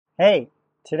Hey,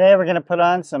 today we're going to put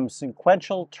on some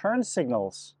sequential turn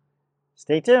signals.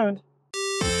 Stay tuned.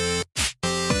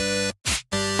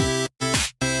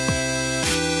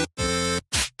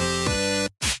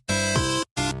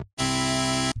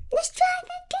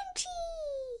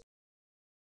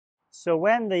 So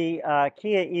when the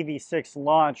Kia EV6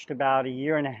 launched about a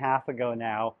year and a half ago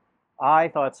now, I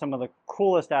thought some of the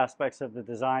coolest aspects of the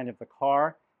design of the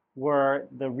car were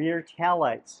the rear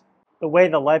taillights. The way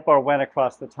the light bar went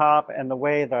across the top and the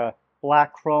way the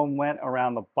black chrome went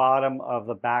around the bottom of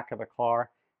the back of the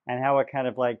car and how it kind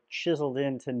of like chiseled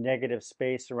into negative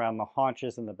space around the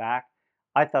haunches in the back.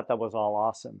 I thought that was all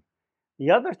awesome. The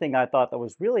other thing I thought that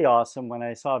was really awesome when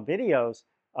I saw videos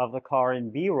of the car in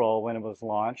B-roll when it was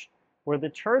launched were the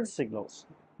turn signals,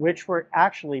 which were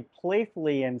actually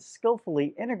playfully and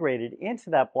skillfully integrated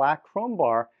into that black chrome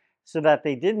bar so that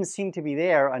they didn't seem to be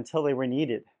there until they were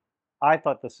needed. I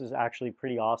thought this was actually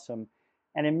pretty awesome.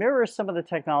 And it mirrors some of the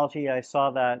technology I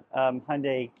saw that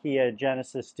Hyundai, Kia,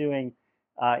 Genesis doing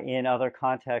in other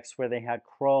contexts where they had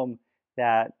chrome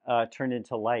that turned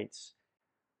into lights.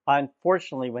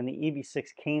 Unfortunately, when the EV6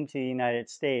 came to the United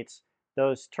States,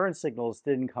 those turn signals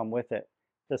didn't come with it.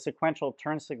 The sequential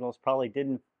turn signals probably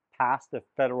didn't pass the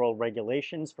federal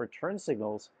regulations for turn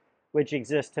signals, which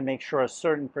exist to make sure a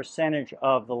certain percentage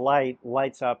of the light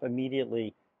lights up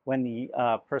immediately when the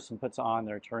person puts on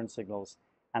their turn signals.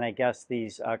 And I guess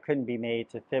these couldn't be made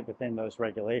to fit within those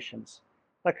regulations.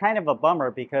 But kind of a bummer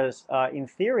because in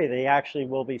theory, they actually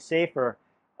will be safer.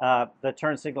 The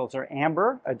turn signals are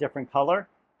amber, a different color,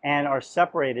 and are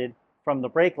separated from the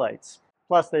brake lights.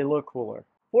 Plus, they look cooler.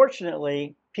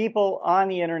 Fortunately, people on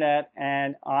the internet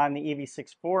and on the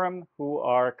EV6 forum who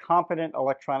are competent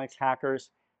electronics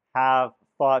hackers have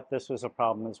thought this was a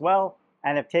problem as well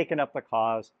and have taken up the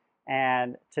cause.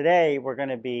 And today we're going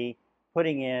to be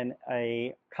putting in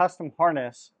a custom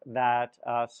harness that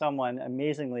someone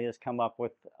amazingly has come up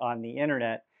with on the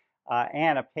internet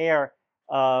and a pair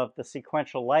of the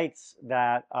sequential lights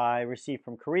that I received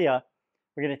from Korea.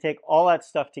 We're going to take all that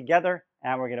stuff together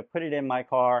and we're going to put it in my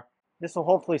car. This will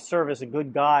hopefully serve as a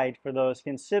good guide for those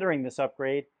considering this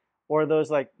upgrade or those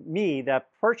like me that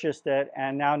purchased it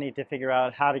and now need to figure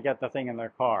out how to get the thing in their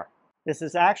car. This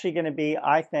is actually going to be,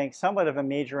 I think, somewhat of a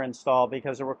major install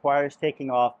because it requires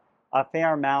taking off a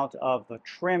fair amount of the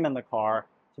trim in the car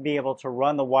to be able to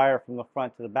run the wire from the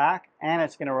front to the back. And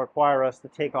it's going to require us to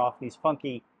take off these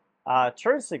funky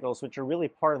turn signals, which are really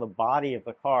part of the body of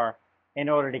the car, in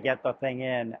order to get the thing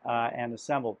in and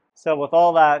assembled. So with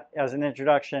all that as an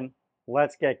introduction,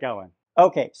 let's get going.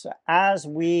 Okay, so as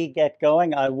we get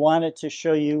going, I wanted to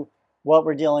show you what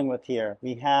we're dealing with here.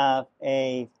 We have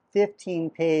a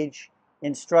 15-page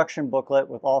instruction booklet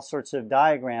with all sorts of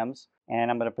diagrams, and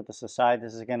I'm going to put this aside.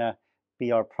 This is going to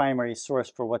be our primary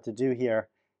source for what to do here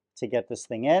to get this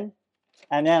thing in.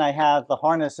 And then I have the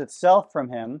harness itself from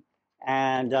him,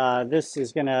 and this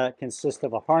is going to consist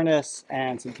of a harness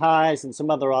and some ties and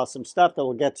some other awesome stuff that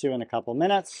we'll get to in a couple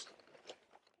minutes.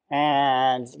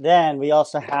 And then we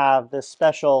also have this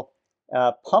special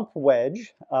pump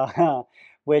wedge,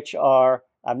 which are,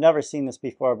 I've never seen this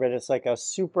before, but it's like a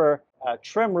super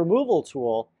trim removal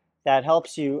tool that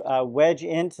helps you wedge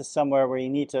into somewhere where you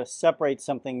need to separate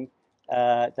something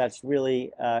that's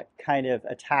really kind of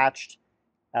attached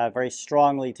very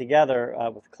strongly together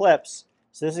with clips.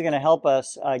 So this is going to help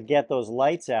us get those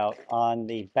lights out on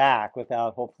the back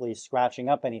without hopefully scratching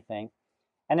up anything.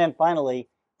 And then finally,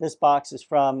 this box is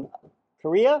from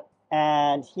Korea,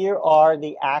 and here are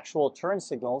the actual turn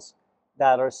signals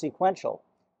that are sequential.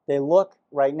 They look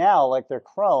right now like they're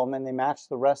chrome and they match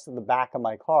the rest of the back of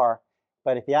my car,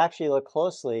 but if you actually look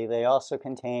closely, they also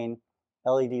contain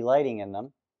LED lighting in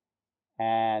them,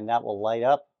 and that will light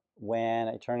up when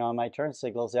I turn on my turn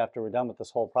signals after we're done with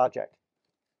this whole project.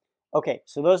 Okay,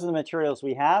 so those are the materials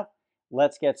we have.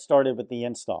 Let's get started with the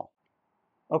install.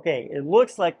 Okay, it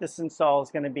looks like this install is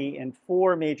going to be in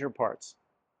 4 major parts.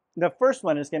 The first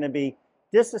one is going to be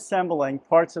disassembling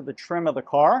parts of the trim of the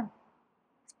car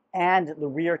and the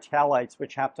rear taillights,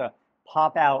 which have to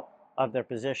pop out of their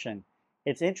position.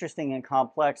 It's interesting and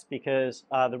complex because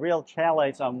the rear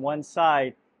taillights on one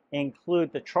side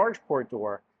include the charge port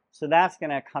door. So that's going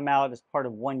to come out as part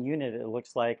of one unit, it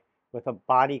looks like, with a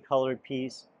body colored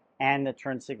piece and the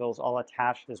turn signals all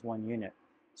attached as one unit.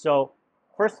 So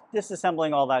first,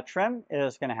 disassembling all that trim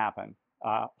is going to happen,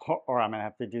 or I'm going to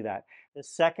have to do that. The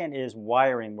second is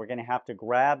wiring. We're going to have to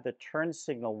grab the turn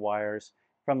signal wires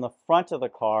from the front of the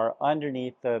car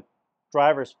underneath the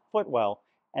driver's footwell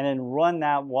and then run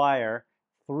that wire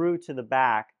through to the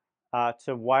back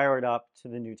to wire it up to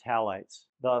the new taillights.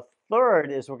 The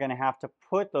third is we're going to have to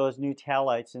put those new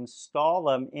taillights, install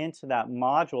them into that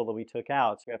module that we took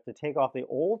out. So we have to take off the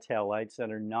old taillights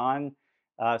that are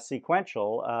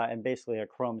non-sequential and basically a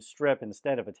chrome strip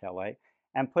instead of a taillight,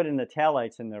 and put in the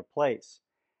taillights in their place.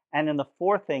 And then the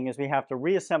fourth thing is we have to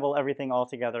reassemble everything all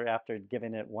together after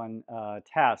giving it one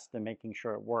test and making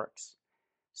sure it works.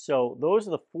 So those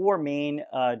are the four main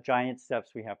giant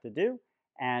steps we have to do.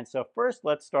 And so first,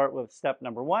 let's start with step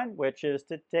number one, which is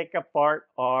to take apart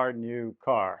our new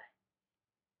car.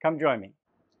 Come join me.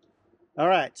 All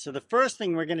right, so the first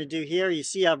thing we're going to do here, you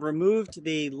see I've removed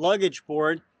the luggage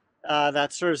board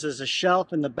that serves as a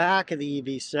shelf in the back of the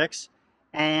EV6.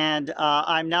 And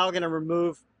I'm now going to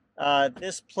remove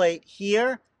this plate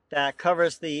here that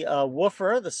covers the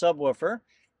woofer, the subwoofer.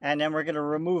 And then we're going to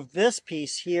remove this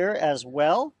piece here as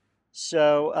well.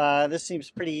 So this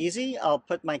seems pretty easy. I'll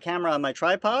put my camera on my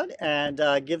tripod and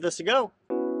give this a go.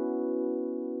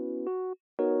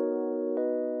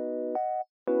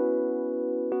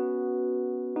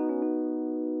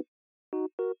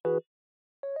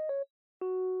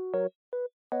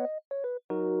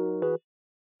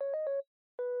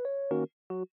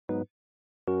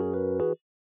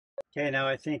 Okay, now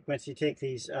I think once you take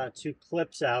these two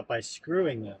clips out by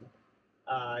screwing them,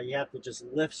 you have to just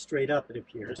lift straight up, it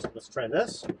appears. So let's try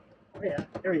this. Oh yeah,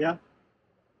 here we go.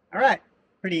 All right,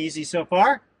 pretty easy so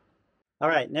far. All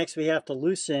right, next we have to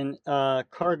loosen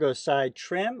cargo side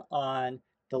trim on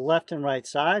the left and right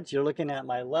sides. You're looking at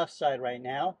my left side right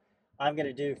now. I'm going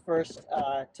to do first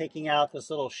taking out this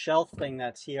little shelf thing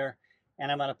that's here,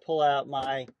 and I'm going to pull out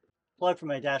my plug for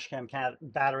my dash cam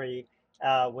battery,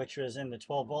 which was in the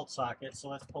 12-volt socket. So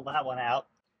let's pull that one out.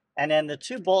 And then the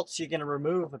two bolts you're going to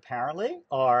remove apparently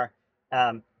are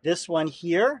this one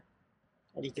here,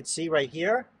 that you can see right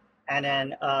here, and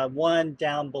then one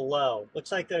down below.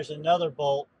 Looks like there's another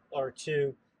bolt or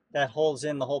two that holds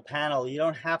in the whole panel. You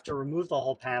don't have to remove the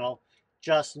whole panel,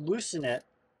 just loosen it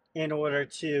in order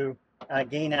to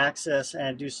gain access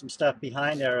and do some stuff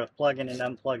behind there of plugging and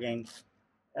unplugging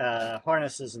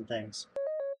harnesses and things.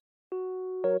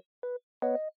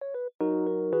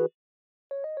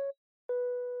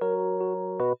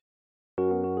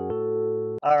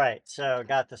 All right, so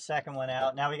got the second one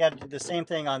out. Now we got to do the same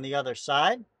thing on the other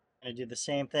side. I'm going to do the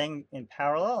same thing in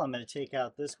parallel. I'm going to take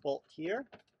out this bolt here.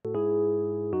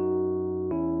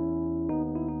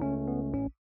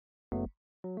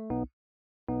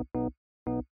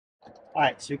 All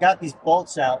right, so we got these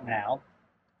bolts out now.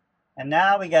 And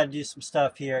now we got to do some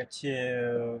stuff here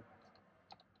to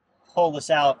pull this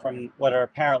out from what are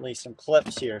apparently some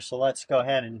clips here. So let's go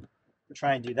ahead and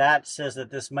try and do that. It says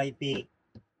that this might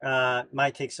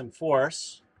take some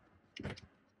force.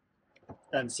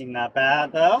 Doesn't seem that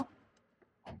bad though.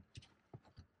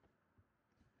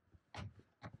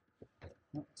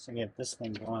 So I get this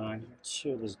thing going on here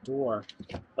too, this door.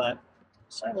 But it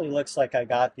certainly looks like I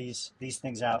got these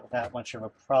things out without much of a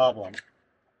problem.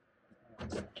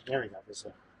 There we go. There's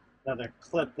another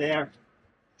clip there.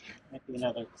 Might be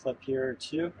another clip here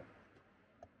too.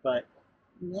 But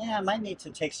yeah, I might need to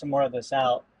take some more of this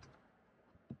out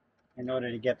in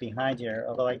order to get behind here.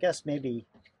 Although I guess maybe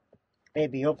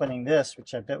opening this,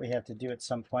 which I bet we have to do at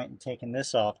some point, and taking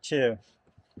this off too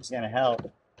is going to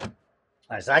help.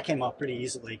 As that came off pretty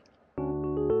easily.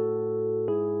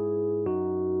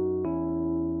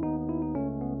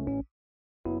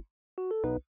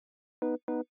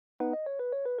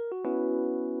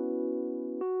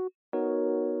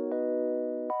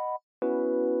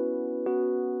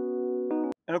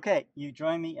 Okay, you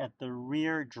join me at the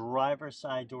rear driver's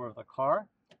side door of the car,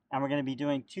 and we're going to be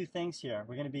doing two things here.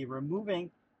 We're going to be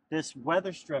removing this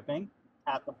weather stripping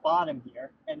at the bottom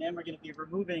here, and then we're going to be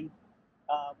removing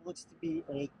what looks to be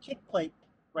a kick plate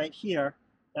right here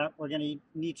that we're going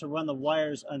to need to run the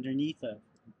wires underneath it.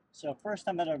 So first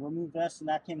I'm going to remove this, and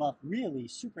that came off really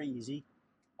super easy.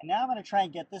 And now I'm going to try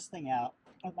and get this thing out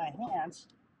with my hands,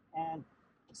 and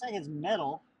it looks like it's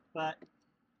metal, but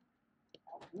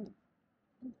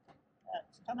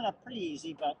it's coming up pretty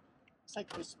easy, but looks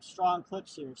like there's some strong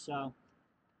clips here, so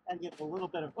I get a little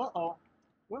bit of,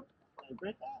 whoop, did I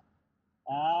break that?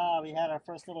 Ah, we had our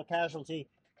first little casualty.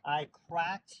 I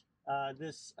cracked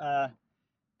this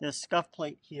scuff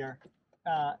plate here.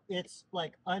 It's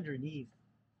like underneath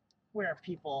where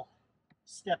people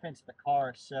step into the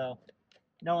car, so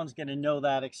no one's going to know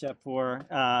that except for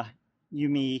you,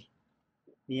 me,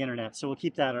 the internet. So we'll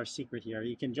keep that our secret here.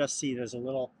 You can just see there's a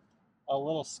little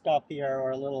scuff here,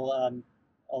 or a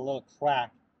little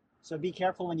crack. So be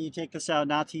careful when you take this out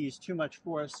not to use too much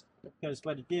force, because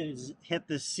what it did is hit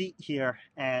the seat here,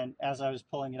 and as I was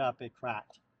pulling it up, it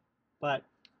cracked. But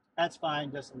That's fine.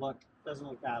 Doesn't look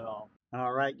bad at all.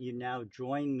 All right, you now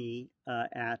join me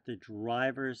at the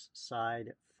driver's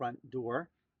side front door.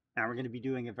 And we're going to be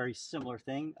doing a very similar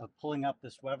thing of pulling up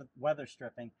this weather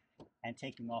stripping and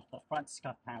taking off the front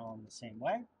scuff panel in the same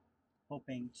way,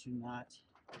 hoping to not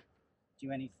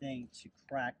do anything to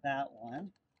crack that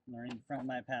one. Learning from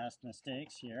my past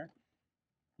mistakes here.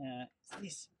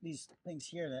 These things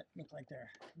here that look like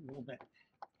they're a little bit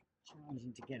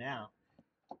challenging to get out.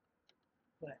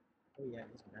 But, oh yeah,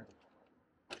 it's better.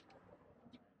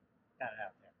 Got it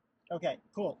out there. Okay,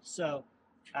 cool. So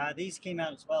these came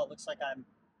out as well. It looks like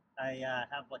I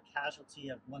have a casualty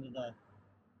of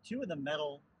two of the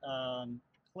metal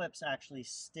clips actually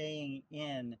staying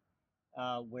in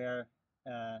where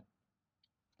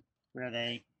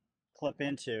they clip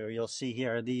into. You'll see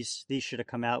here, these should have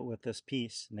come out with this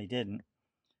piece, and they didn't.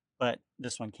 But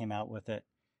this one came out with it.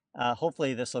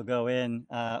 Hopefully this will go in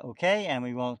okay, and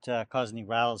we won't cause any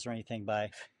rattles or anything by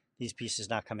these pieces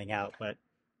not coming out. But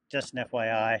just an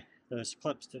FYI, those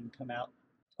clips didn't come out.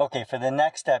 Okay, for the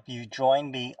next step, you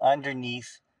join me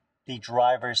underneath the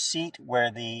driver's seat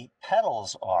where the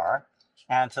pedals are.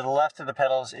 And to the left of the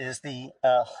pedals is the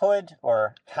hood,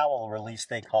 or cowl release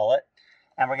they call it.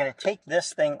 And we're going to take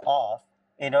this thing off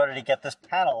in order to get this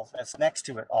panel that's next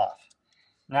to it off.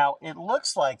 Now, it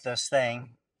looks like this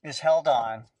thing is held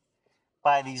on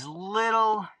by these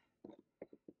little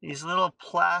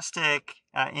plastic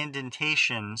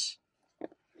indentations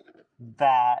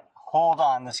that hold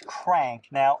on this crank.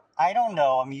 Now, I don't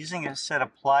know, I'm using a set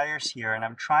of pliers here, and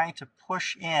I'm trying to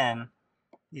push in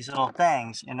these little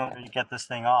things in order to get this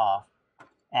thing off.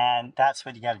 And that's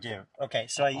what you got to do. Okay,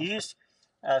 so I used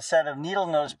a set of needle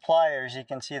nose pliers. You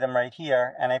can see them right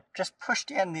here, and I just pushed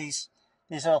in these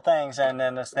little things, and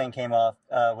then this thing came off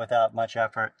without much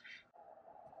effort.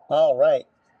 All right.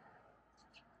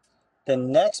 The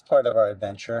next part of our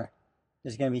adventure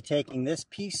is going to be taking this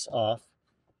piece off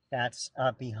that's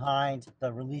behind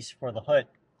the release for the hood.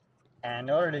 And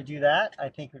in order to do that, I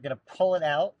think we're going to pull it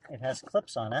out. It has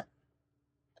clips on it.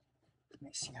 Let me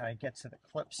see how I get to the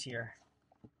clips here.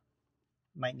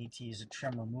 Might need to use a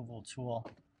trim removal tool.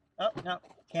 Oh, no,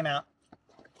 came out.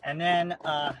 And then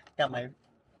got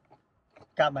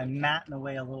my mat in the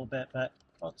way a little bit, but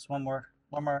oops, one more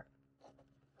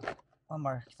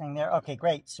thing there. Okay,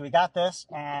 great. So we got this,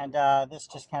 and this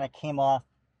just kind of came off.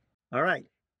 All right.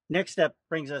 Next step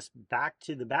brings us back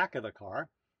to the back of the car,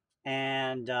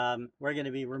 and we're going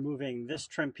to be removing this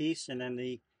trim piece, and then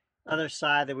the other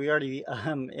side that we already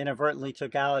inadvertently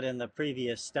took out in the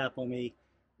previous step when we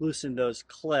loosened those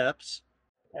clips.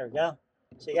 There we go.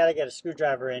 So you got to get a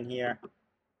screwdriver in here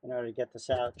in order to get this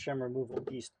out. Trim removal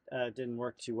piece didn't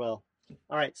work too well.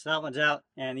 All right, so that one's out,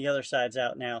 and the other side's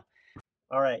out now.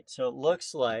 All right, so it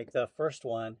looks like the first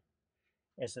one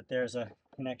is that there's a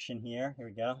connection here. Here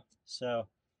we go. So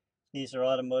these are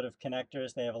automotive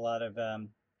connectors. They have a lot of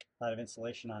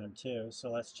insulation on them too.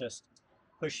 So let's just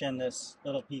push in this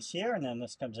little piece here, and then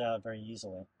this comes out very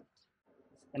easily.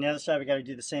 On the other side, we got to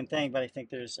do the same thing, but I think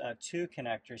there's two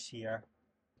connectors here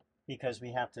because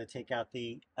we have to take out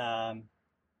the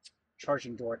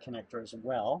charging door connector as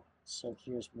well. So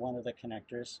here's one of the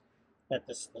connectors,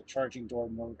 that's the charging door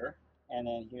motor, and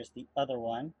then here's the other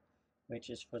one, which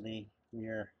is for the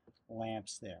rear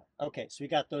lamps there. Okay, so we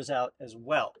got those out as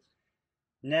well.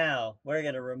 Now we're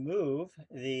going to remove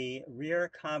the rear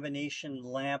combination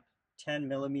lamp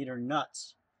 10mm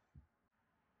nuts.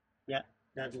 Yeah,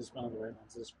 that is one of the right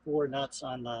ones. There's 4 nuts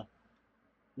on at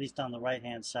least on the right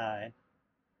hand side.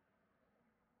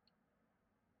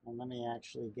 And let me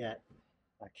actually get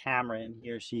a camera in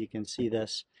here so you can see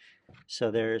this.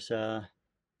 So there's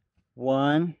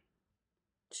 1,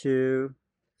 2,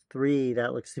 3.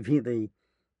 That looks to be the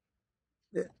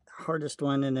hardest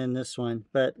one, and then this one.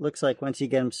 But looks like once you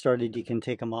get them started, you can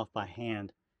take them off by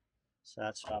hand. So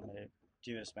that's what I'm going to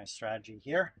do as my strategy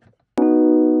here.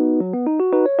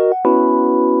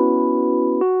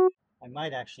 I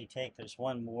might actually take, there's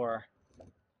one more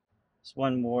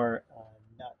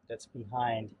nut that's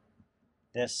behind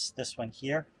this one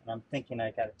here, and I'm thinking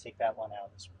I got to take that one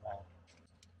out as well,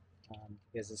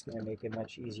 because it's going to make it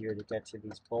much easier to get to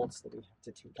these bolts that we have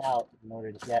to take out in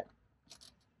order to get.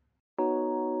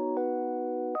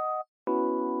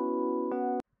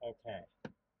 Okay,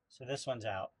 so this one's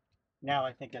out. Now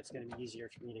I think that's going to be easier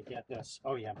for me to get this.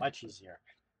 Oh yeah, much easier.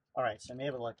 All right, so I'm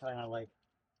able to kind of like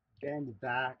bend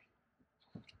back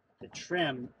the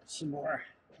trim some more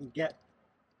and get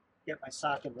my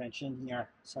socket wrench in here.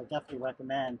 So I definitely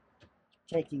recommend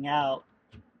taking out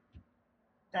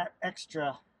that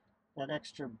extra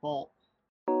bolt.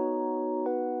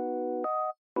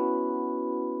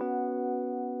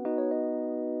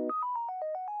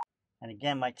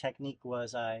 again, my technique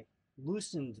was I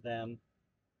loosened them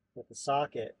with the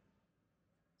socket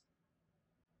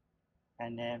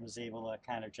and then was able to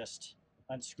kind of just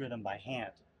unscrew them by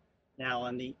hand. Now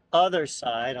on the other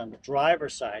side, on the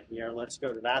driver's side here, let's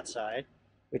go to that side,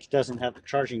 which doesn't have the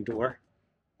charging door.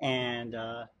 And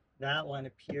that one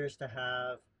appears to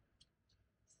have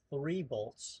 3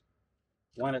 bolts,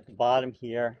 one at the bottom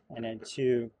here, and then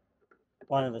 2,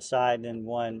 one on the side and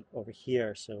one over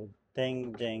here. So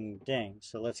ding, ding, ding.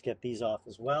 So let's get these off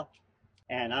as well.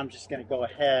 And I'm just going to go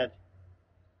ahead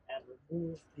and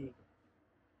remove the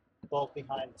bolt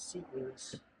behind the seat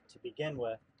roots to begin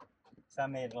with. So that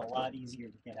made it a lot easier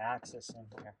to get access in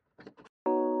here.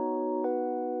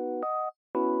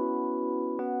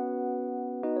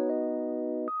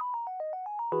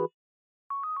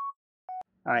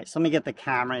 All right, so let me get the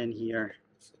camera in here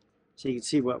so you can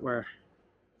see what we're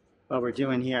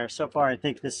doing here. So far, I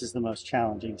think this is the most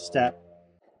challenging step.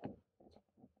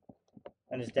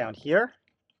 One is down here.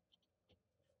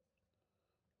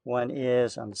 One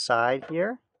is on the side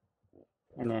here.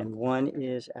 And then one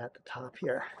is at the top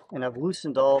here. And I've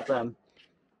loosened all of them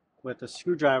with a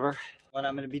screwdriver. What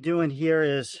I'm going to be doing here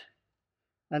is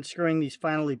unscrewing these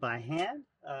finally by hand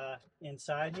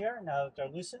inside here now that they're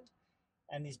loosened.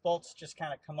 And these bolts just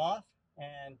kind of come off.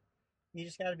 And you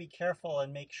just got to be careful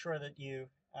and make sure that you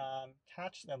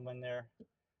catch them when they're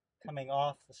coming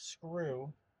off the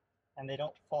screw and they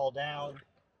don't fall down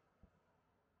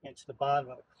into the bottom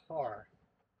of the car.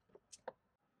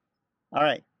 All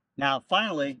right, now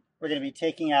finally we're going to be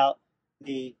taking out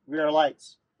the rear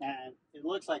lights, and it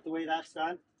looks like the way that's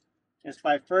done is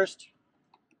by first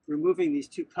removing these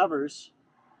 2 covers,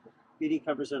 feeding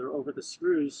covers that are over the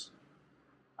screws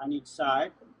on each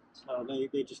side. So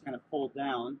they just kind of fold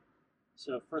down.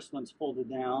 So first one's folded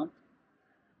down.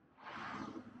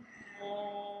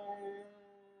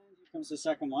 And here comes the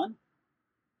second one.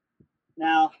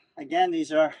 Now, again,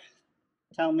 these are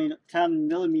 10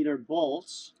 millimeter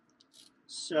bolts.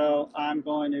 So I'm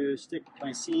going to stick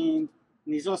my seam.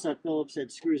 And these also have Phillips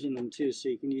head screws in them too. So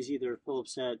you can use either a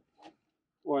Phillips head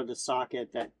or the socket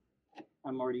that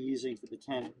I'm already using for the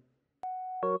 10.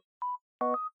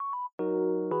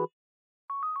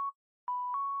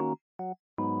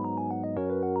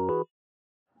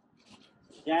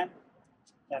 Again,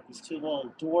 got these 2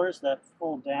 little doors that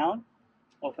fold down.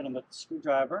 Open them with the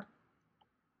screwdriver.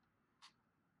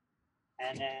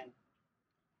 And then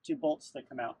 2 bolts that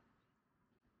come out.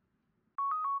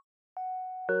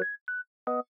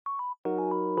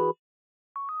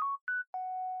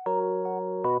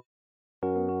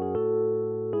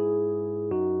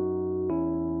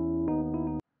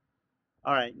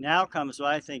 All right, now comes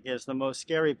what I think is the most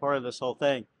scary part of this whole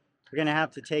thing. We're going to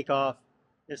have to take off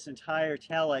this entire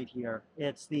taillight here.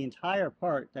 It's the entire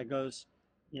part that goes,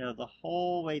 the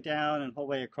whole way down and whole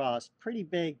way across. Pretty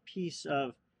big piece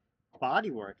of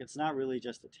bodywork. It's not really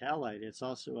just a taillight. It's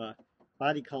also a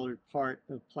body-colored part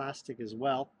of plastic as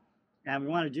well. And we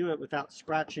want to do it without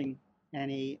scratching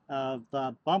any of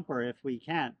the bumper if we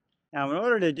can. Now, in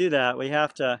order to do that, we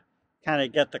have to kind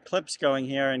of get the clips going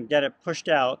here and get it pushed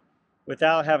out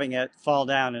without having it fall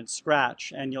down and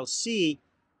scratch. And you'll see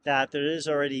that there is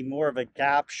already more of a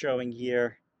gap showing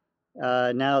here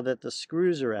now that the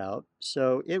screws are out.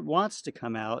 So it wants to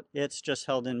come out. It's just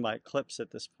held in by clips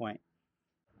at this point.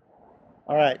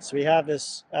 All right, so we have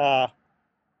this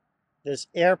this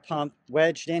air pump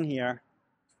wedged in here,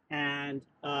 and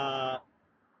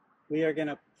we are going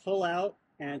to pull out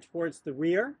and towards the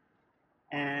rear.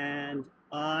 And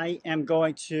I am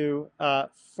going to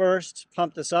first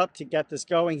pump this up to get this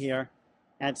going here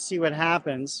and see what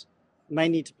happens.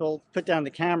 Might need to put down the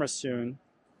camera soon.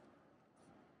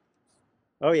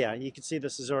 Oh yeah, you can see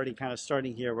this is already kind of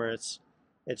starting here where it's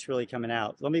really coming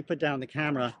out. Let me put down the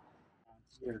camera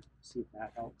here, see if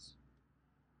that helps.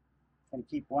 And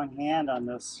keep one hand on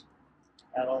this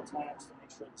at all times to make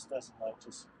sure this doesn't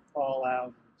just fall out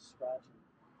and scratch.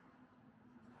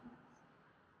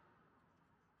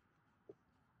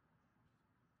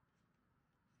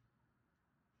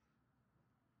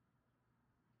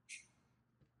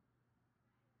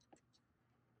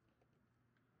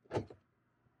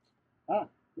 Ah,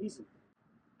 easy.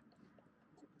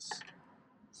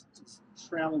 Just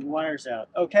trailing wires out.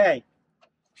 Okay.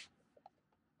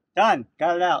 Done.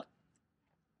 Got it out.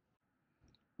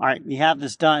 All right, we have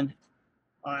this done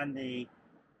on the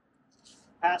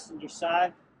passenger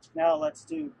side. Now let's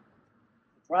do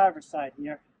the driver's side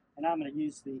here. And I'm going to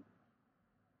use the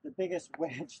biggest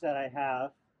wedge that I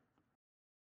have.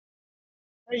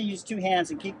 I'm going to use 2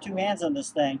 hands and keep 2 hands on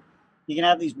this thing. You can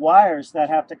have these wires that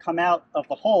have to come out of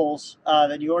the holes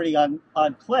that you already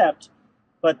unclipped,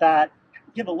 but that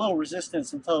give a little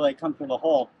resistance until they come through the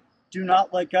hole. Do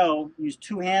not let go. Use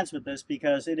two hands with this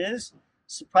because it is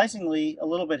surprisingly a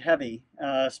little bit heavy,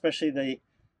 especially the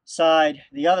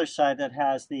other side that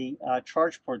has the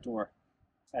charge port door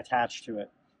attached to it.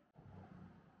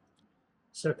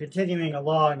 So continuing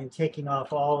along and taking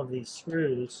off all of these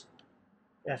screws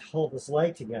that hold this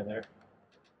light together.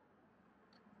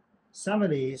 Some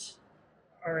of these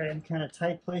are in kind of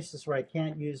tight places where I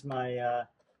can't use my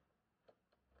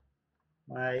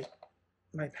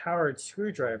my powered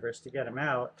screwdrivers to get them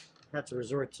out. I have to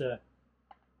resort to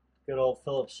good old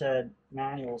Phillips head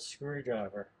manual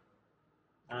screwdriver.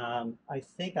 I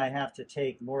think I have to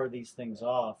take more of these things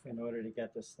off in order to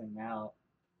get this thing out.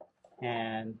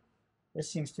 And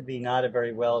this seems to be not a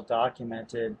very well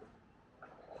documented,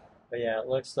 but yeah, it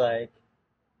looks like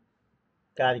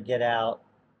got to get out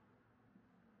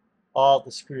all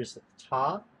the screws at the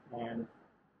top and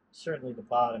certainly the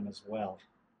bottom as well.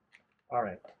 All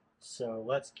right, so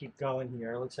let's keep going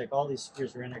here. It looks like all these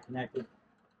screws are interconnected,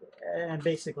 and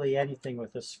basically anything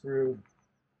with a screw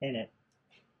in it,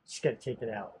 just got to take it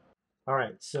out. All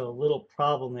right, so a little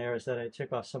problem there is that I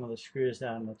took off some of the screws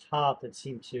down the top that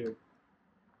seem to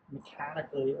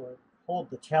mechanically or hold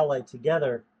the taillight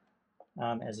together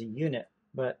as a unit,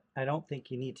 but I don't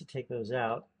think you need to take those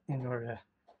out in order to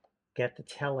get the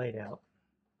taillight out.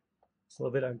 It's a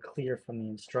little bit unclear from the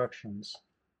instructions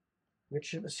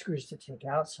which of the screws to take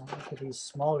out, so I'm going to put these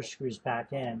smaller screws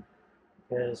back in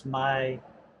because my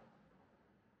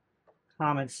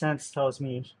common sense tells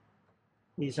me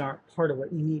these aren't part of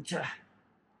what you need to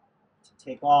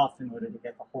take off in order to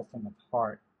get the whole thing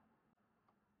apart.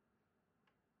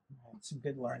 And some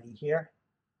good learning here.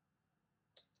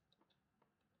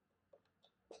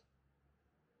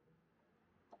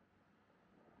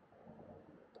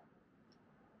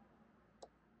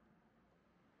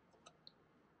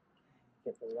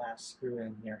 Get the last screw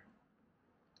in here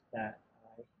that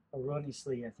I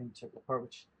erroneously, I think, took apart,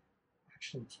 which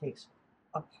actually takes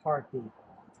apart the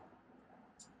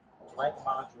light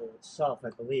module itself,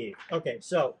 I believe. Okay,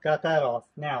 so got that off.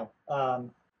 Now,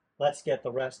 let's get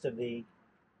the rest of the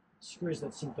screws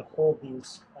that seem to hold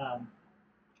these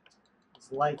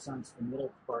lights onto the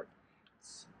middle part.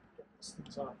 Let's get these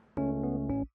things off.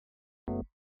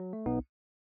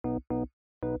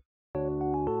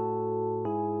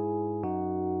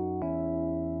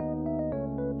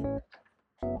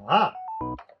 Ah,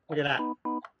 look at that.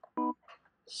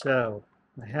 So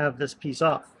I have this piece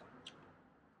off.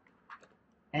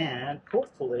 And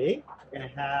hopefully we're going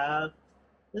to have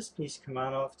this piece come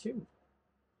out off too.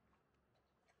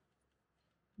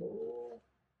 Oh,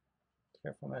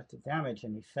 careful not to damage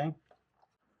anything.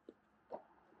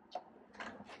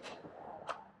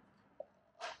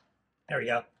 There we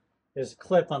go. There's a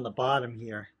clip on the bottom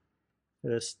here.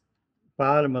 This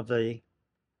bottom of the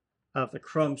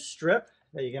chrome strip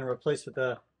that you're going to replace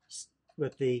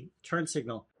with the turn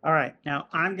signal. All right, now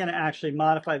I'm going to actually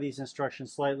modify these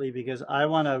instructions slightly because I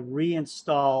want to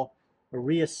reinstall or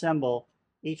reassemble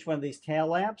each one of these tail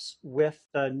lamps with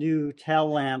the new tail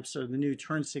lamps or the new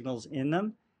turn signals in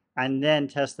them, and then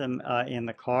test them in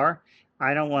the car.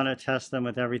 I don't want to test them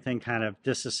with everything kind of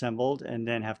disassembled and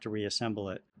then have to reassemble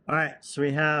it. All right, so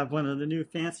we have one of the new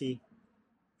fancy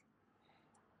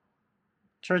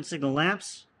turn signal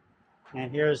lamps,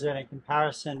 and here's it in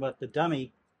comparison with the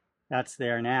dummy that's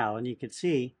there now. And you can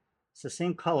see it's the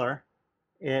same color.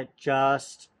 It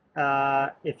just,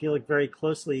 if you look very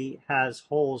closely, has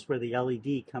holes where the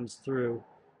LED comes through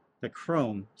the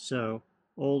chrome. So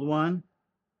old one,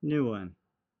 new one.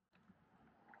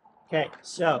 Okay,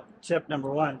 so tip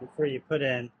number one, before you put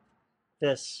in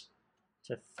this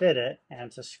to fit it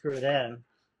and to screw it in,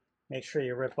 make sure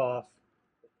you rip off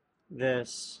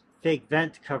this fake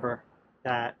vent cover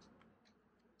that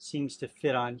seems to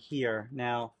fit on here.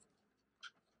 Now,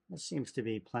 this seems to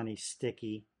be plenty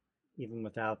sticky, even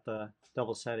without the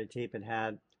double-sided tape it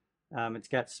had. It's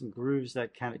got some grooves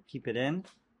that kind of keep it in,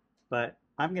 but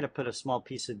I'm going to put a small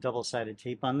piece of double-sided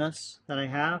tape on this that I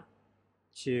have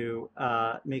to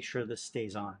make sure this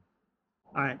stays on.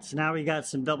 All right, so now we got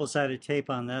some double-sided tape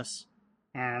on this,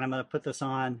 and I'm going to put this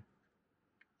on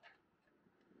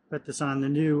the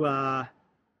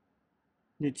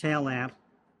new tail lamp,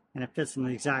 and it fits in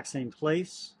the exact same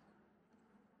place.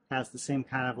 Has the same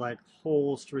kind of like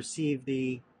holes to receive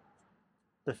the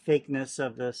fakeness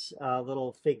of this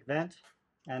little fake vent.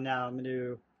 And now I'm going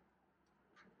to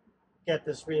get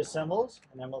this reassembled,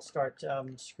 and then we'll start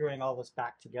screwing all this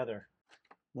back together.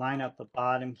 Line up the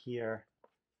bottom here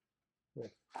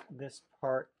with this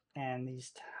part and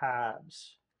these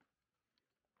tabs.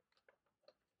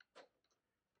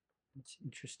 It's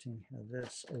interesting how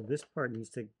this part needs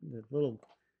to, the little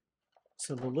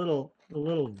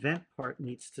vent part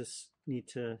needs to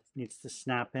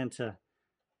snap into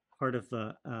part of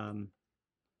the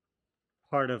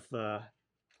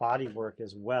bodywork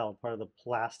as well, part of the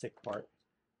plastic part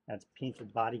that's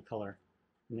painted body color,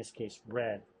 in this case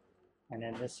red. And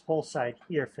then this whole side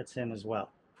here fits in as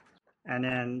well. And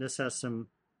then this has some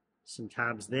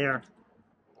tabs there.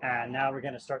 And now we're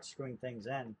going to start screwing things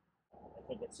in. I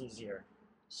think it's easier.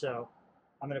 So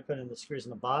I'm going to put in the screws in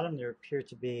the bottom. There appear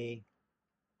to be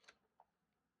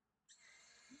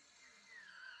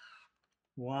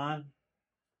 1,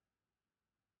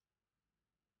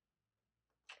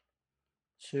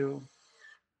 2.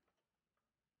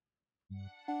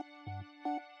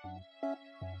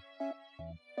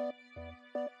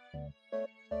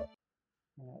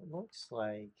 And it looks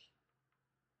like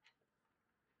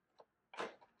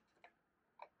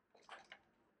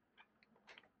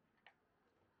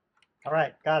all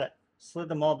right, got it. Slid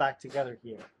them all back together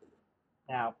here.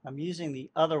 Now I'm using the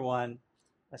other one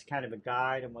as kind of a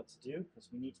guide on what to do, because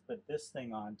we need to put this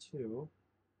thing on too,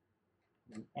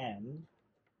 an end.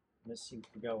 This seems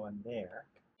to go on there.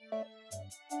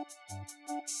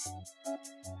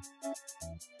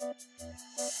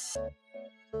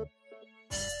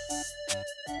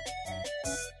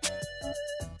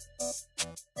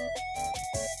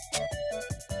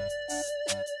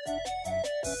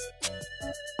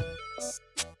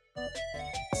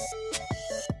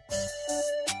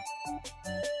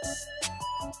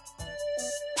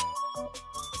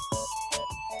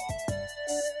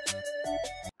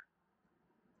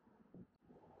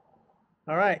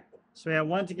 All right, so we have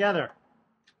one together.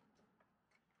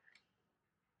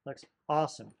 Looks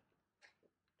awesome.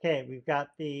 Okay, we've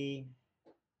got the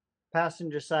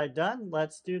passenger side done.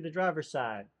 Let's do the driver's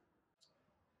side.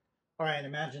 All right,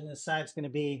 imagine this side's going to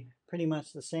be pretty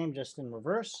much the same, just in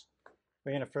reverse.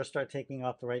 We're going to first start taking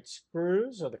off the right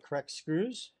screws, or the correct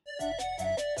screws.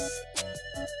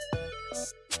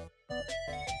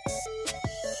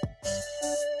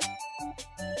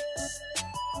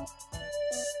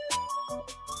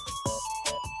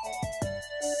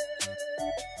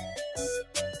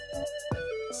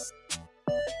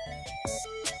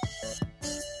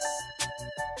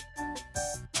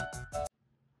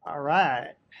 All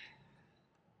right.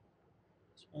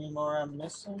 Any more I'm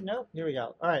missing? Nope. Here we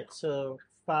go. All right. So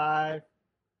 5,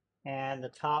 and the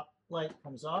top light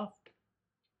comes off.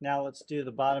 Now let's do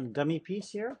the bottom dummy piece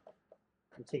here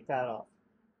and take that off.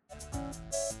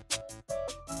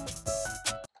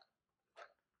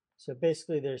 So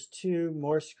basically there's 2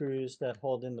 more screws that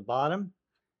hold in the bottom,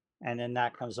 and then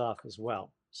that comes off as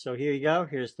well. So here you go.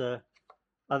 Here's the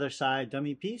other side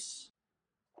dummy piece.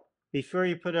 Before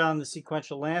you put it on the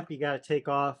sequential lamp, you got to take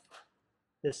off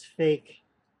this fake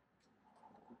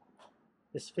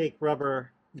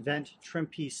rubber vent trim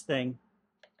piece thing,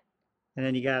 and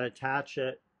then you got to attach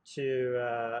it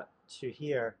to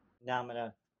here. Now I'm going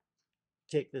to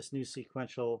take this new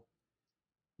sequential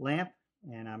lamp,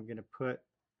 and I'm going to put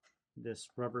this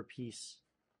rubber piece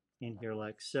in here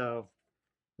like so,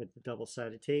 with the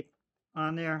double-sided tape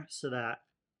on there, so that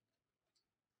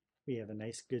we have a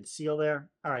nice good seal there.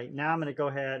 All right, now I'm going to go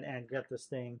ahead and get this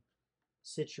thing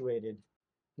situated.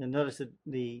 You'll notice that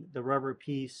the rubber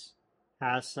piece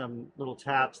has some little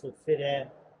tabs that fit in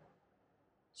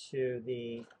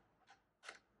to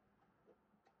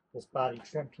this body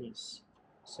trim piece.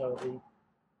 So the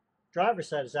driver's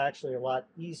side is actually a lot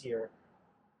easier,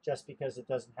 just because it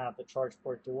doesn't have the charge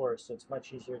port doors, so it's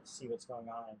much easier to see what's going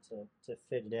on and to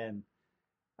fit it in.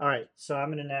 All right, so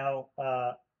I'm going to now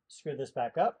screw this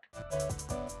back up.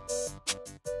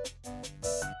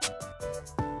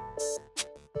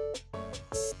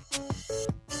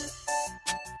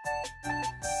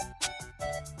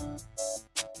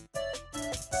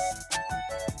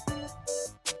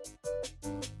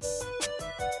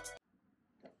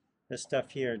 This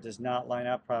stuff here does not line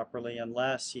up properly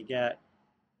unless you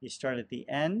start at the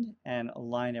end and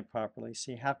align it properly.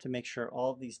 So you have to make sure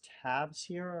all of these tabs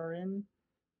here are in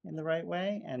the right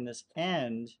way, and this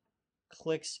end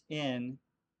clicks in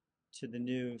to the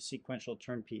new sequential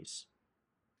turn piece.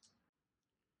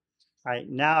 All right,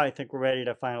 now I think we're ready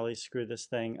to finally screw this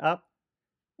thing up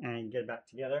and get it back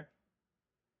together,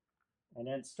 and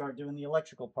then start doing the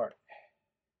electrical part.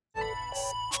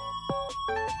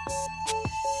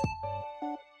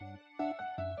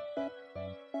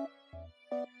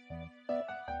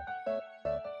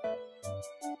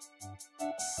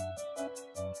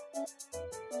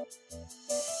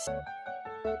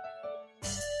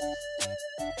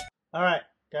 All right,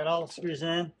 got all the screws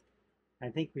in. I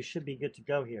think we should be good to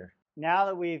go here. Now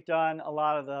that we've done a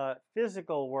lot of the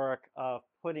physical work of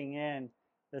putting in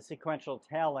the sequential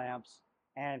tail lamps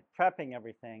and prepping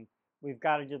everything, we've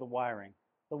got to do the wiring.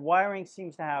 The wiring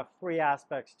seems to have three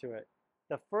aspects to it.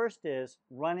 The first is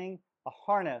running a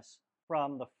harness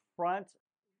from the front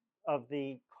of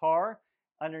the car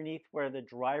underneath where the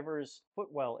driver's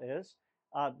footwell is,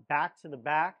 back to the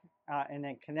back, and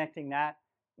then connecting that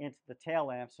into the tail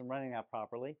lamps and running that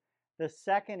properly. The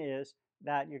second is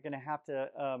that you're going to have to,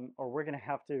 or we're going to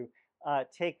have to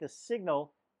take the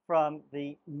signal from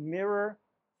the mirror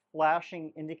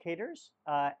flashing indicators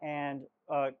and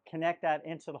connect that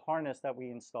into the harness that we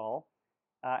install.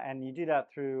 And you do that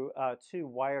through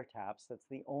two wiretaps. That's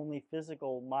the only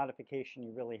physical modification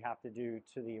you really have to do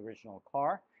to the original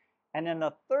car. And then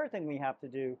the third thing we have to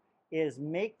do is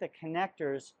make the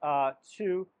connectors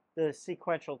to the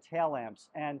sequential tail lamps.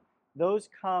 And those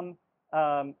come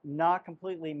not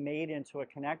completely made into a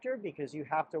connector because you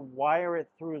have to wire it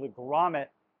through the grommet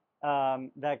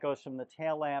that goes from the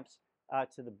tail lamps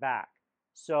to the back.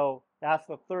 So that's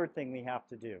the third thing we have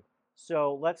to do.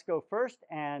 So let's go first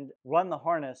and run the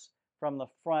harness from the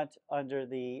front under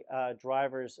the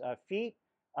driver's feet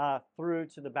through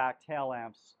to the back tail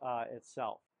lamps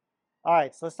itself. All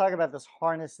right, so let's talk about this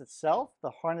harness itself.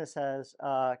 The harness has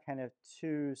kind of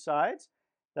two sides.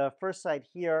 The first side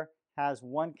here has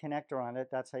one connector on it.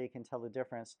 That's how you can tell the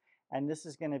difference. And this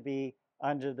is going to be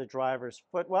under the driver's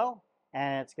footwell,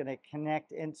 and it's going to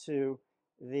connect into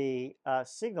the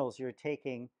signals you're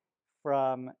taking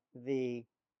from the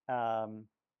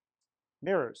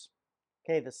mirrors.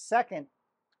 Okay, the second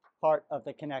part of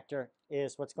the connector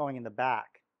is what's going in the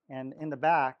back. And in the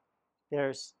back,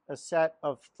 there's a set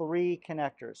of three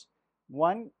connectors.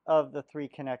 One of the three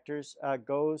connectors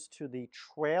goes to the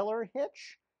trailer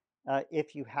hitch,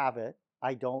 if you have it.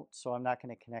 I don't, so I'm not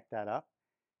going to connect that up.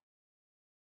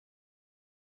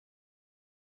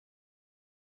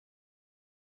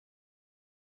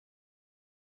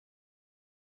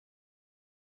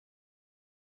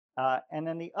 And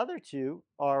then the other two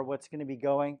are what's going to be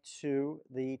going to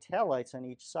the taillights on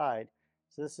each side.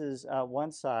 So this is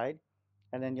one side,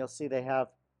 and then you'll see they have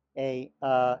a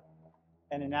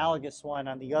an analogous one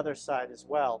on the other side as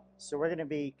well. So we're going to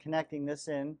be connecting this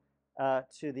in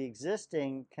to the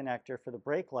existing connector for the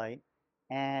brake light.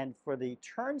 And for the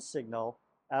turn signal,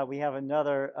 we have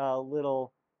another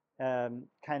little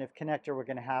kind of connector we're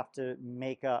going to have to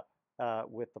make up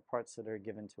with the parts that are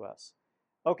given to us.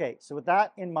 Okay, so with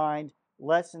that in mind,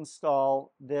 let's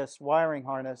install this wiring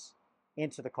harness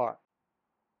into the car.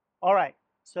 All right,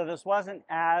 so this wasn't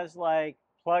as like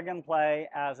plug and play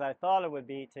as I thought it would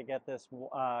be to get this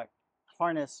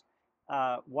harness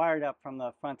wired up from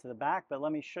the front to the back, but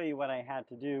let me show you what I had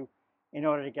to do in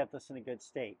order to get this in a good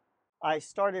state. I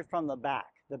started from the back.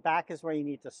 The back is where you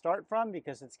need to start from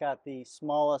because it's got the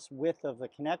smallest width of the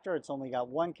connector. It's only got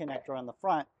one connector on the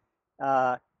front.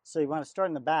 So you want to start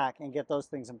in the back and get those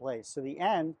things in place. So the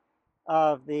end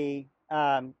of the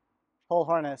whole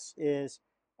harness is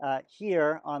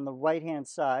here on the right-hand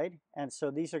side. And so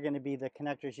these are going to be the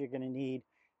connectors you're going to need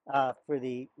for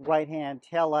the right-hand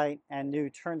tail light and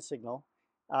new turn signal.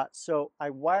 So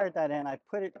I wired that in. I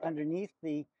put it underneath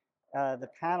the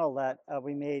panel that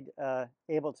we made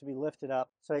able to be lifted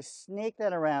up. So I snake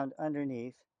that around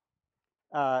underneath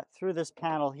through this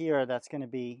panel here that's going to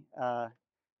be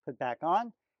put back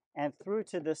on, and through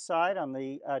to this side on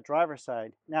the driver's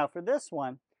side. Now for this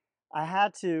one, I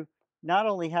had to not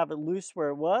only have it loose where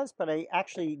it was, but I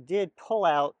actually did pull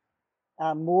out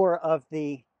more of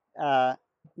the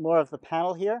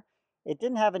panel here. It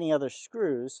didn't have any other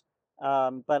screws,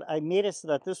 but I made it so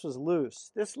that this was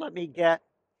loose. This let me get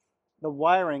the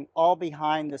wiring all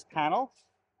behind this panel,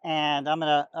 and I'm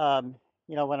gonna,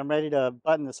 when I'm ready to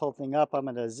button this whole thing up, I'm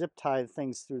gonna zip tie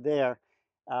things through there.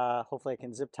 Hopefully I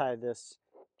can zip tie this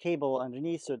cable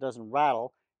underneath so it doesn't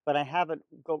rattle, but I have it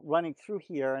running through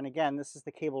here, and again, this is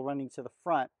the cable running to the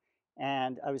front,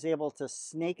 and I was able to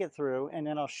snake it through, and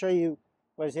then I'll show you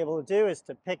what I was able to do is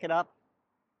to pick it up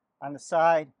on the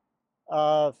side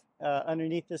of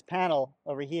underneath this panel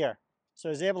over here. So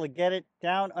I was able to get it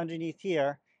down underneath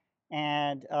here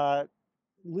and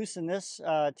loosen this,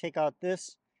 take out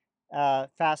this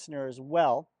fastener as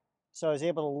well. So I was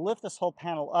able to lift this whole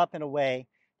panel up in a way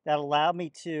that allowed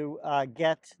me to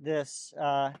get this,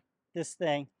 this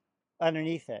thing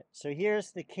underneath it. So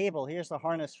here's the cable, here's the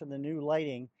harness for the new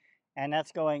lighting, and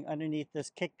that's going underneath this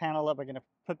kick panel that we're going to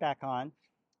put back on.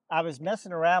 I was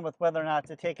messing around with whether or not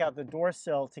to take out the door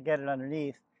sill to get it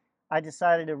underneath. I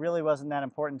decided it really wasn't that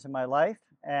important to my life,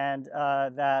 and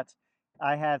that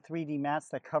I had 3D mats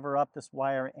that cover up this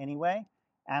wire anyway.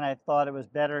 and I thought it was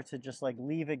better to just like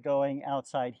leave it going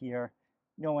outside here.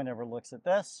 No one ever looks at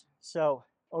this. So,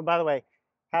 oh, by the way,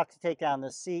 have to take down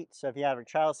this seat. So if you have a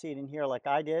child seat in here like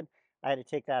I did, I had to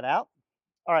take that out.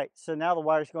 All right, so now the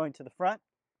wire's going to the front,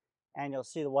 and you'll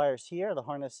see the wires here. The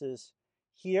harness is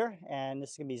here, and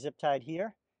this is gonna be zip tied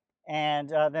here. And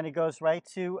then it goes right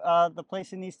to the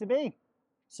place it needs to be.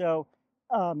 So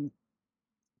um,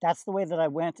 that's the way that I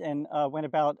went and went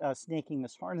about snaking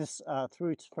this harness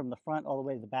through from the front all the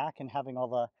way to the back and having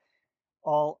all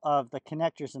of the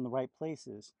connectors in the right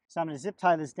places. So I'm going to zip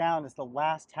tie this down as the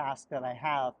last task that I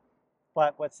have.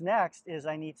 But what's next is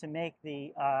I need to make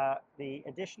the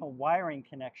additional wiring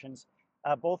connections,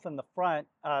 both in the front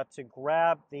to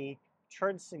grab the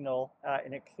turn signal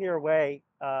in a clear way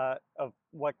of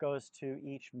what goes to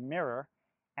each mirror.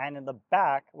 And in the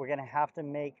back, we're going to have to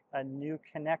make a new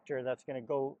connector that's going to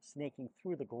go snaking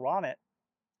through the grommet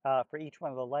for each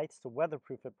one of the lights to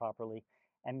weatherproof it properly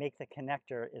and make the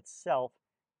connector itself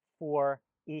for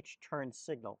each turn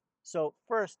signal. So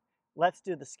first, let's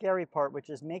do the scary part, which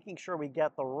is making sure we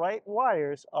get the right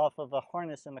wires off of the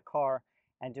harness in the car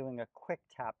and doing a quick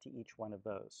tap to each one of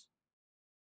those.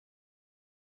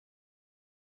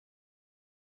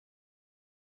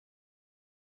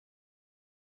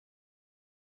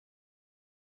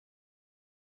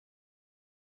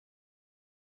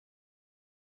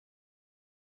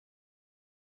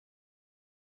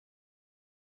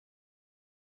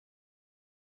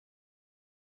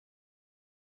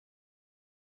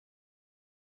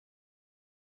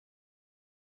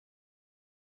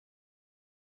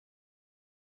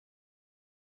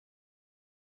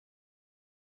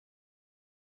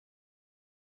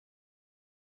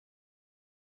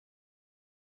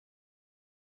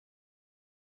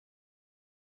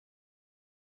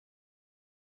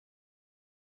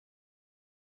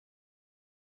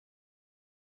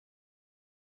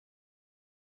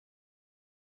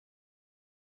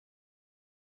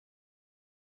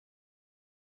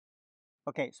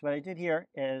 Okay, so what I did here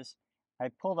is I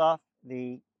pulled off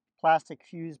the plastic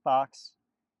fuse box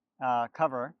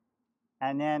cover,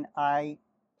 and then I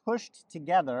pushed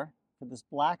together for this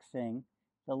black thing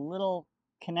the little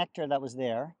connector that was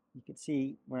there. You could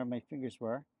see where my fingers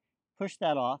were. Pushed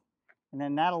that off, and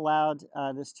then that allowed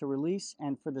this to release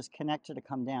and for this connector to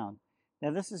come down.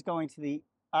 Now this is going to the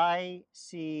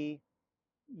ICU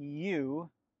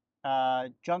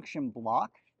junction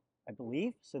block, I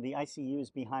believe. So the ICU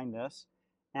is behind this.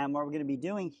 And what we're going to be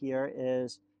doing here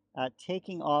is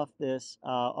taking off this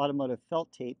automotive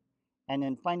felt tape and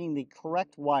then finding the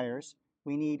correct wires.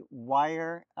 We need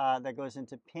wire that goes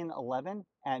into pin 11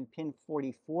 and pin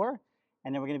 44.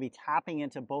 And then we're going to be tapping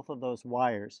into both of those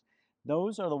wires.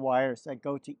 Those are the wires that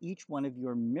go to each one of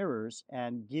your mirrors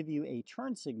and give you a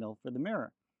turn signal for the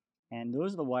mirror. And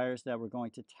those are the wires that we're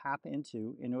going to tap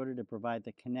into in order to provide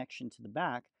the connection to the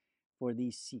back for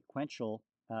these sequential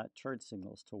turn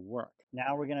signals to work.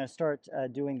 Now we're going to start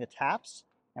doing the taps,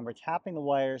 and we're tapping the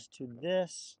wires to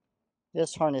this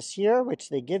harness here, which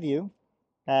they give you.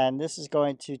 And this is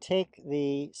going to take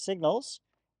the signals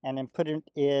and then put it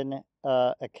in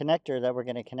a connector that we're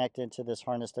going to connect into this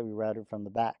harness that we routed from the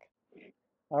back.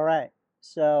 All right,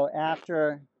 so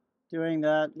after doing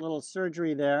that little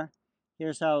surgery there,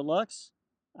 here's how it looks.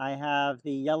 I have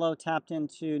the yellow tapped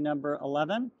into number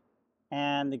 11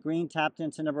 and the green tapped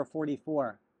into number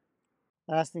 44.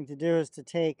 Last thing to do is to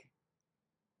take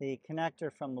the connector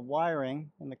from the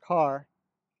wiring in the car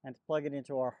and to plug it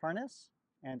into our harness.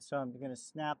 And so I'm going to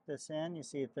snap this in. You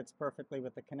see it fits perfectly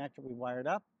with the connector we wired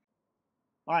up.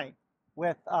 All right,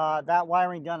 with that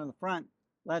wiring done in the front,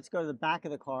 let's go to the back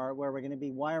of the car where we're going to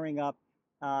be wiring up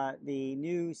the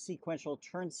new sequential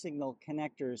turn signal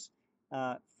connectors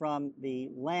from the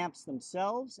lamps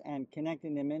themselves and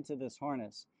connecting them into this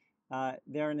harness.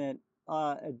 They're in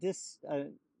a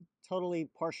totally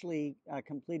partially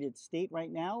completed state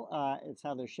right now. It's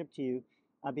how they're shipped to you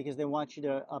because they want you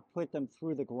to put them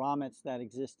through the grommets that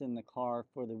exist in the car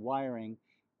for the wiring.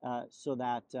 So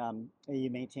that you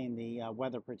maintain the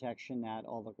weather protection that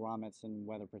all the grommets and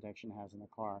weather protection has in the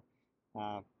car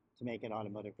to make it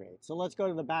automotive grade. So let's go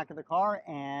to the back of the car,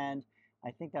 and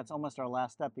I think that's almost our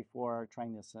last step before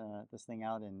trying this thing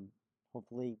out and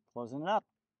hopefully closing it up.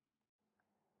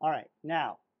 All right,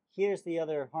 now here's the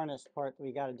other harness part that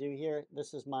we got to do here.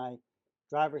 This is my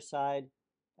driver's side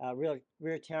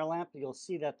rear tail lamp. You'll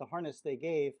see that the harness they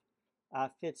gave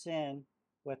fits in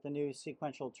with the new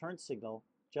sequential turn signal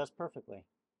just perfectly.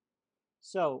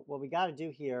 So what we got to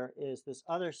do here is this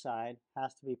other side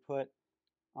has to be put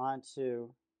onto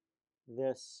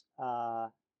this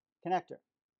connector.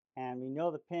 And we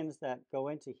know the pins that go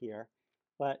into here.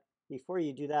 But before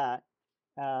you do that,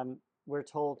 we're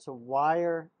told to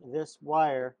wire this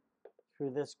wire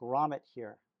through this grommet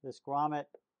here. This grommet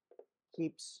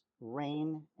keeps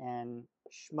rain and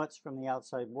schmutz from the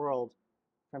outside world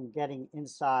from getting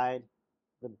inside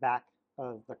the back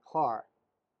of the car.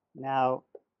 Now,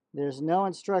 there's no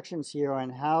instructions here on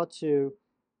how to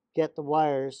get the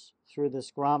wires through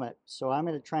this grommet. So I'm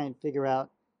going to try and figure out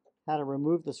how to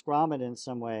remove this grommet in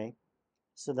some way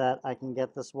so that I can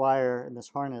get this wire and this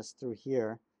harness through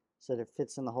here so that it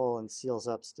fits in the hole and seals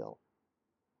up still.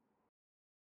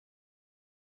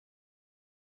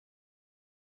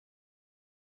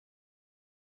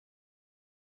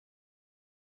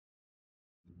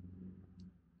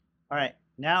 All right,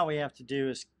 now what we have to do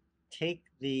is take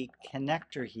the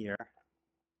connector here,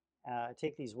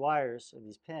 take these wires or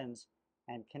these pins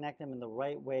and connect them in the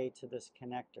right way to this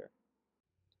connector.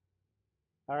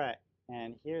 All right,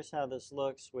 and here's how this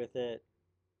looks with it.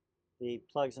 The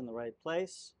plug's in the right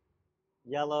place,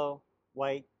 yellow,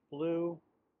 white, blue,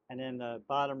 and then the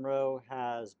bottom row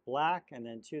has black, and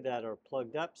then two that are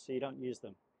plugged up so you don't use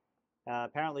them.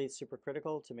 Apparently it's super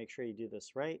critical to make sure you do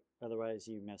this right, otherwise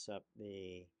you mess up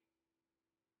the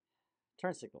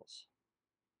turn signals.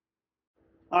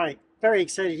 All right, very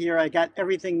excited here. I got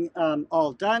everything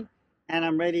all done, and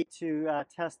I'm ready to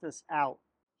test this out.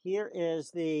 Here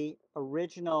is the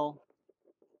original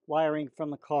wiring from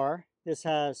the car. This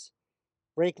has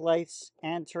brake lights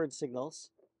and turn signals,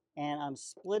 and I'm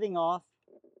splitting that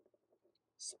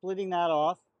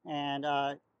off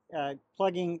and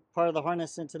plugging part of the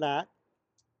harness into that.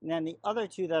 And then the other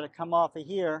two that have come off of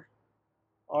here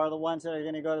are the ones that are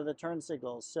going to go to the turn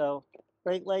signals. So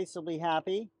brake lights will be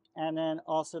happy, and then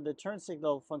also the turn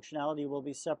signal functionality will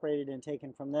be separated and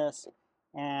taken from this,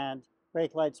 and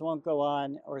brake lights won't go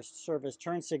on or serve as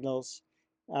turn signals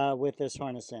with this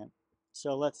harness in.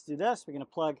 So let's do this. We're going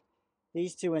to plug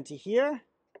these two into here.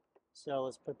 So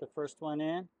let's put the first one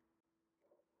in.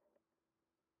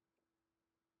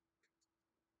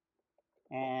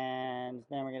 And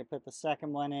then we're going to put the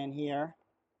second one in here.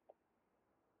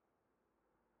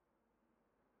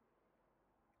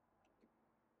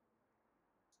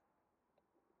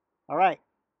 All right,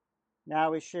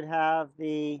 now we should have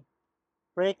the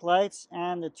brake lights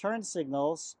and the turn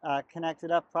signals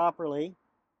connected up properly,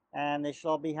 and they should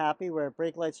all be happy, where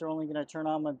brake lights are only going to turn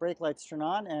on when brake lights turn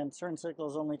on, and turn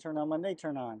signals only turn on when they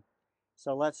turn on.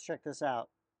 So let's check this out.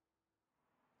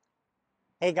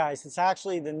 Hey guys, it's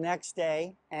actually the next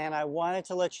day, and I wanted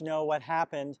to let you know what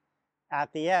happened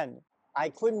at the end. I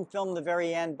couldn't film the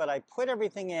very end, but I put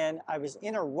everything in. I was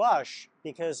in a rush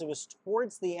because it was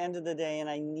towards the end of the day and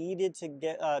I needed to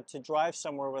get to drive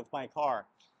somewhere with my car.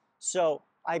 So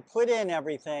I put in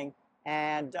everything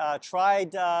and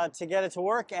tried to get it to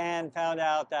work, and found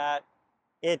out that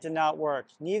it did not work.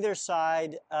 Neither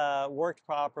side worked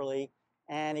properly,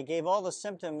 and it gave all the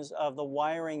symptoms of the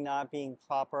wiring not being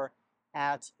proper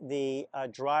at the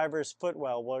driver's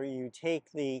footwell, where you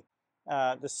take the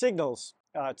signals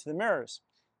to the mirrors.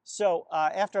 So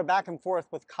after a back and forth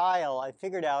with Kyle, I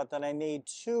figured out that I made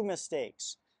two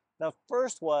mistakes. The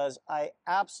first was I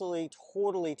absolutely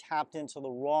totally tapped into the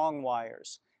wrong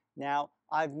wires. Now,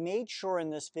 I've made sure in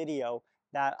this video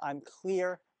that I'm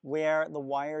clear where the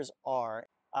wires are,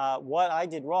 what I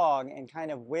did wrong, and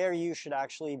kind of where you should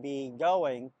actually be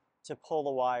going to pull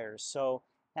the wires. So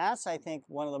that's, I think,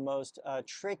 one of the most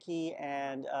tricky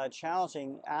and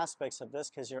challenging aspects of this,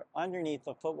 because you're underneath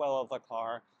the footwell of the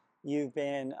car. You've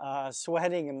been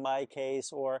sweating in my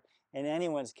case, or in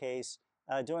anyone's case,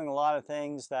 doing a lot of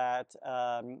things that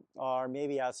are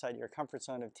maybe outside your comfort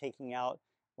zone of taking out,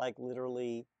 like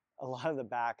literally a lot of the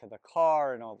back of the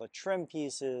car and all the trim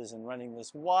pieces and running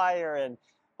this wire and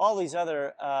all these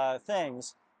other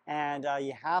things. And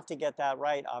you have to get that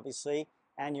right, obviously.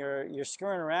 And you're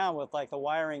screwing around with like the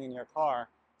wiring in your car,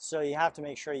 so you have to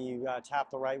make sure you tap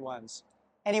the right ones.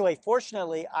 Anyway,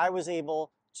 fortunately, I was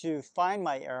able to find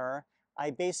my error.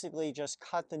 I basically just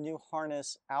cut the new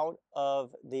harness out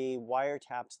of the wire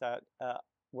taps that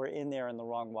were in there in the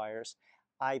wrong wires.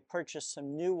 I purchased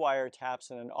some new wire taps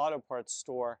in an auto parts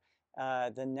store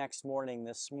the next morning,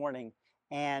 this morning,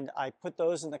 and I put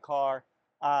those in the car,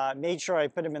 made sure I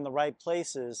put them in the right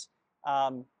places.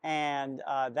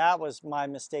 That was my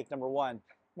mistake number one.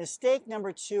 Mistake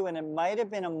number two, and it might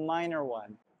have been a minor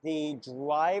one, the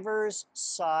driver's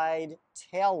side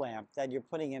tail lamp that you're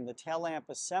putting in, the tail lamp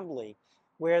assembly,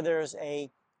 where there's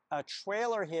a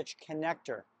trailer hitch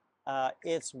connector.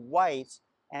 It's white,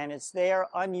 and it's there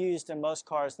unused in most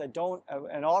cars that don't,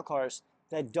 in all cars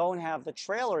that don't have the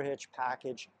trailer hitch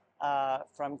package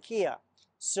from Kia.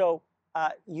 So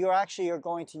you actually are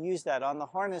going to use that. On the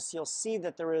harness, you'll see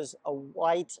that there is a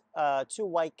white, two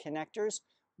white connectors.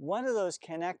 one of those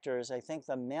connectors, I think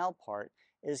the male part,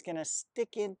 is going to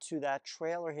stick into that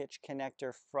trailer hitch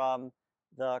connector from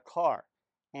the car.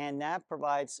 And that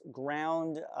provides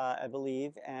ground, I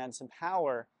believe, and some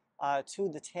power to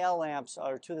the tail lamps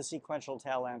or to the sequential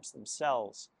tail lamps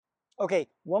themselves. Okay,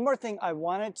 one more thing I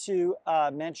wanted to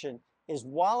mention is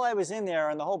while I was in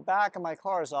there and the whole back of my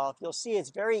car is off, you'll see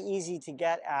it's very easy to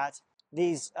get at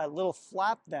these little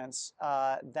flap vents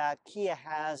that Kia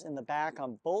has in the back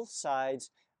on both sides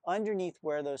underneath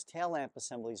where those tail lamp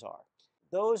assemblies are.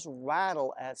 Those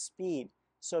rattle at speed.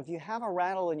 So if you have a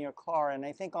rattle in your car, and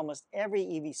I think almost every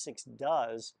EV6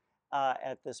 does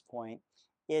at this point,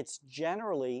 it's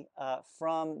generally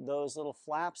from those little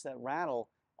flaps that rattle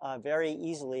very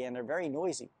easily and are very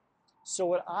noisy. So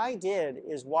what I did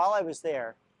is while I was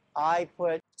there, I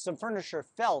put some furniture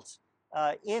felt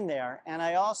in there, and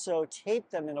I also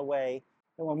taped them in a way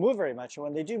that won't move very much. And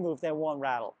when they do move, they won't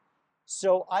rattle.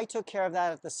 So I took care of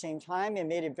that at the same time and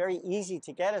made it very easy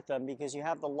to get at them because you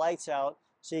have the lights out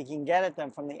so you can get at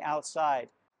them from the outside.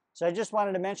 So I just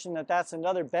wanted to mention that that's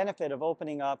another benefit of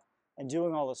opening up and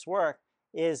doing all this work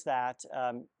is that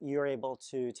you're able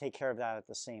to take care of that at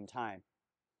the same time.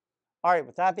 All right,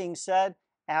 with that being said,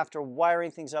 after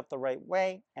wiring things up the right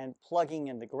way and plugging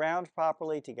in the ground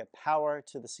properly to get power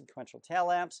to the sequential tail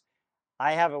lamps,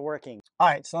 I have it working. All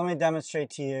right, so let me demonstrate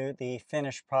to you the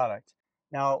finished product.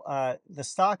 Now, the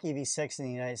stock EV6 in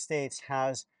the United States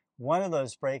has one of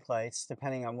those brake lights,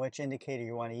 depending on which indicator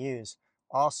you want to use,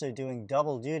 also doing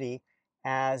double duty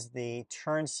as the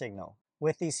turn signal.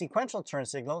 With the sequential turn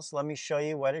signals, let me show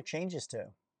you what it changes to.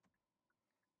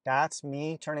 That's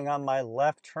me turning on my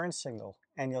left turn signal,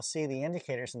 and you'll see the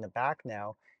indicators in the back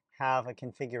now have a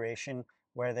configuration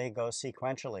where they go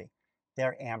sequentially.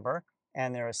 They're amber,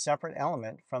 and they're a separate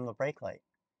element from the brake light.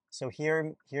 So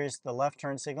here's the left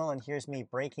turn signal, and here's me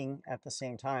braking at the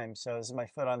same time. So this is my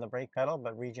foot on the brake pedal,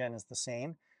 but regen is the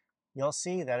same. You'll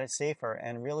see that it's safer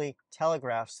and really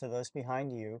telegraphs to those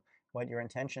behind you what your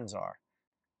intentions are.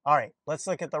 All right, let's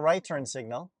look at the right turn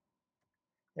signal.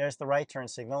 There's the right turn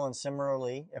signal, and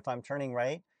similarly, if I'm turning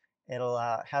right, it'll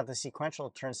have the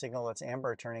sequential turn signal that's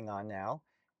amber turning on now,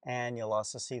 and you'll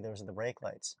also see those are the brake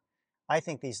lights. I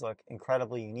think these look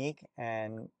incredibly unique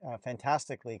and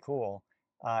fantastically cool,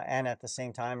 and at the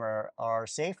same time are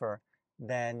safer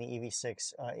than the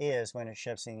EV6 is when it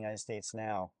ships in the United States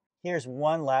now. Here's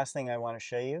one last thing I want to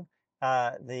show you.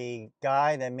 The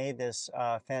guy that made this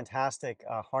fantastic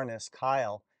harness,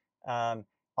 Kyle,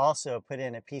 also put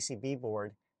in a PCB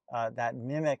board that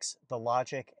mimics the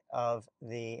logic of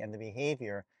and the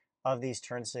behavior of these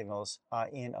turn signals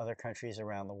in other countries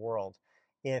around the world.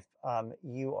 If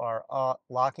you are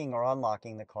locking or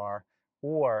unlocking the car,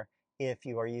 or if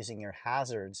you are using your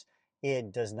hazards,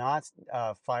 it does not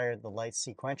fire the lights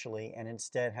sequentially and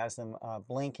instead has them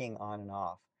blinking on and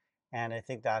off. And I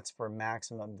think that's for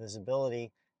maximum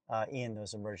visibility in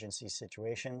those emergency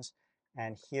situations.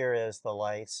 And here is the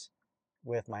lights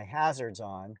with my hazards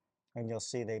on, and you'll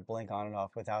see they blink on and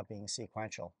off without being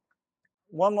sequential.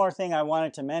 One more thing I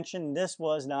wanted to mention, this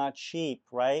was not cheap,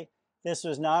 right? This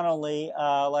was not only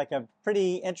like a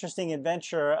pretty interesting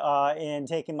adventure in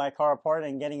taking my car apart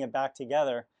and getting it back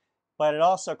together, but it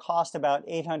also cost about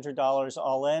 $800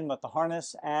 all in with the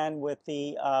harness and with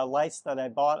the lights that I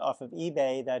bought off of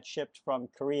eBay that shipped from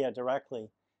Korea directly.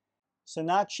 So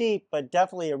not cheap, but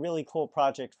definitely a really cool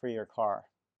project for your car.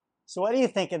 So what do you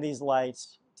think of these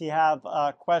lights? Do you have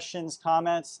questions,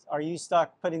 comments? Are you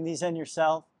stuck putting these in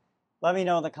yourself? Let me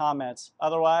know in the comments.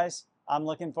 Otherwise, I'm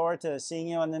looking forward to seeing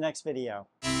you in the next video.